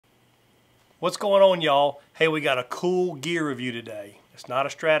What's going on, y'all? Hey, we got a cool gear review today. It's not a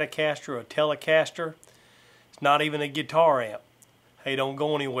Stratocaster or a Telecaster. It's not even a guitar amp. Hey, don't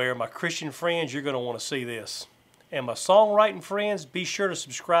go anywhere. My Christian friends, you're going to want to see this. And my songwriting friends, be sure to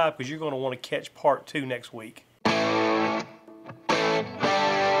subscribe because you're going to want to catch part 2 next week.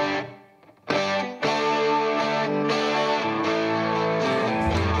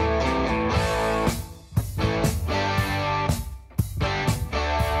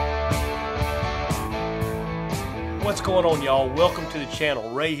 What's going on, y'all? Welcome to the channel.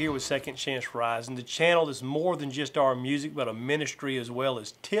 Ray here with Second Chance Rising. The channel is more than just our music, but a ministry as well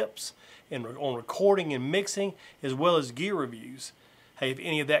as tips on recording and mixing, as well as gear reviews. Hey, if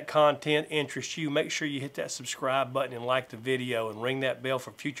any of that content interests you, make sure you hit that subscribe button and like the video and ring that bell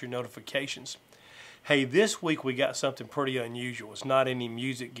for future notifications. Hey, this week we got something pretty unusual. It's not any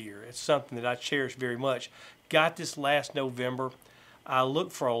music gear. It's something that I cherish very much. Got this last November. I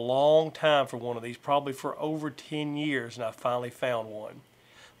looked for a long time for one of these, probably for over 10 years, and I finally found one.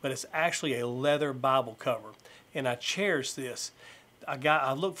 But it's actually a leather Bible cover, and I cherish this.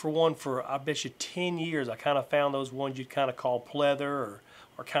 I looked for one for, I bet you, 10 years. I kind of found those ones you'd kind of call pleather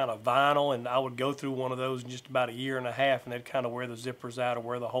or kind of vinyl, and I would go through one of those in just about a year and a half, and they'd kind of wear the zippers out or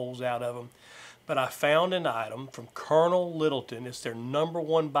wear the holes out of them. But I found an item from Colonel Littleton. It's their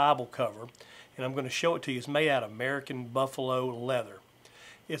 #1 Bible cover, and I'm going to show it to you. It's made out of American buffalo leather.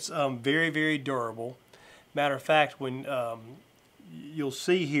 It's very, very durable. Matter of fact, when you'll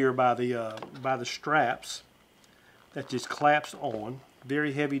see here by the straps that just claps on,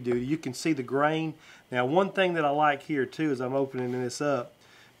 very heavy duty. You can see the grain. Now, one thing that I like here too, as I'm opening this up,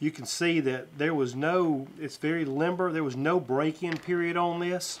 you can see that there was no. It's very limber. There was no break-in period on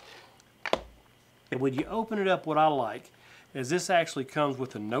this. And when you open it up, what I like is this actually comes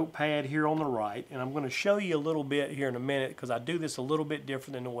with a notepad here on the right, and I'm going to show you a little bit here in a minute because I do this a little bit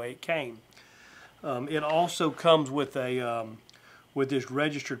different than the way it came. It also comes with a with this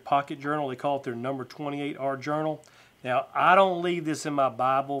registered pocket journal. They call it their number 28R journal. Now, I don't leave this in my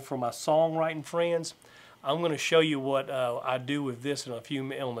Bible for my songwriting friends. I'm going to show you what I do with this in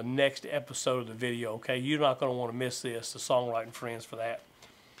on the next episode of the video. Okay, you're not going to want to miss this, the songwriting friends, for that.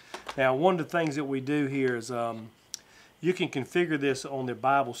 Now, one of the things that we do here is you can configure this on the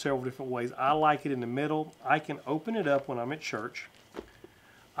Bible several different ways. I like it in the middle. I can open it up when I'm at church.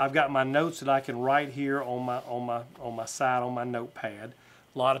 I've got my notes that I can write here on my side on my notepad.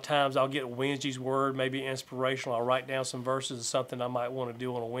 A lot of times I'll get Wednesday's word, maybe inspirational. I'll write down some verses of something I might want to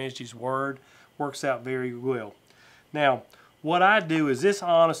do on a Wednesday's word. Works out very well. Now, what I do is this,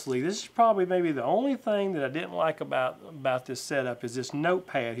 honestly, this is probably maybe the only thing that I didn't like about this setup is this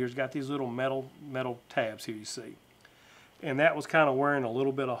notepad here. It's got these little metal tabs here, you see. And that was kind of wearing a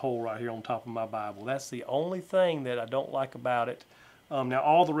little bit of hole right here on top of my Bible. That's the only thing that I don't like about it. Now,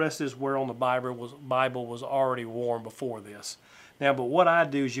 all the rest of this wear on the Bible was already worn before this. Now, but what I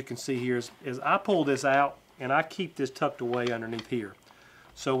do, as you can see here, is I pull this out and I keep this tucked away underneath here.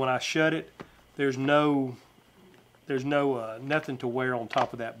 So when I shut it, there's nothing to wear on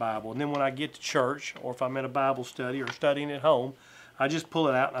top of that Bible. And then when I get to church, or if I'm in a Bible study or studying at home, I just pull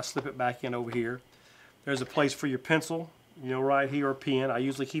it out and I slip it back in over here. There's a place for your pencil, right here, or pen. I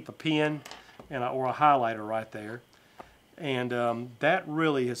usually keep a pen or a highlighter right there. And that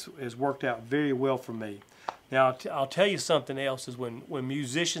really has worked out very well for me. Now, I'll tell you something else is when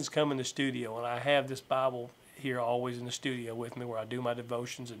musicians come in the studio, and I have this Bible here always in the studio with me where I do my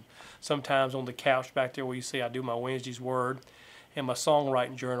devotions, and sometimes on the couch back there where you see I do my Wednesday's word and my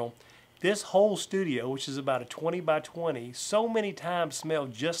songwriting journal. This whole studio, which is about a 20 by 20, so many times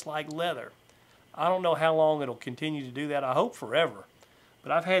smelled just like leather. I don't know how long it'll continue to do that. I hope forever.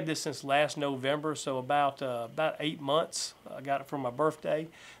 But I've had this since last November, so about 8 months. I got it for my birthday.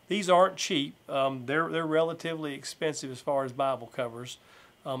 These aren't cheap. They're relatively expensive as far as Bible covers.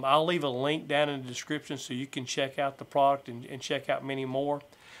 I'll leave a link down in the description so you can check out the product and check out many more.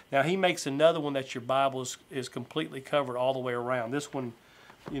 Now, he makes another one that your Bible is completely covered all the way around. This one,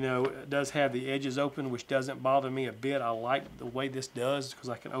 does have the edges open, which doesn't bother me a bit. I like the way this does because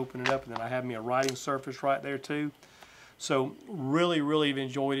I can open it up and then I have me a writing surface right there too. So really, really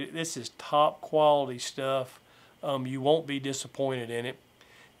enjoyed it. This is top quality stuff. You won't be disappointed in it.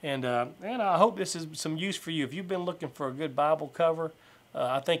 And I hope this is some use for you. If you've been looking for a good Bible cover,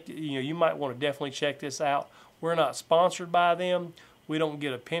 I think you might want to definitely check this out. We're not sponsored by them. We don't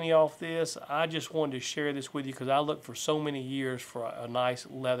get a penny off this. I just wanted to share this with you because I looked for so many years for a nice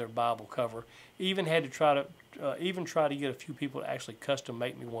leather Bible cover. Even had to try to get a few people to actually custom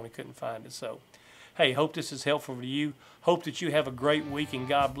make me one and couldn't find it. So, hey, hope this is helpful to you. Hope that you have a great week and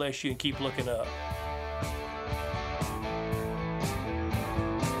God bless you and keep looking up.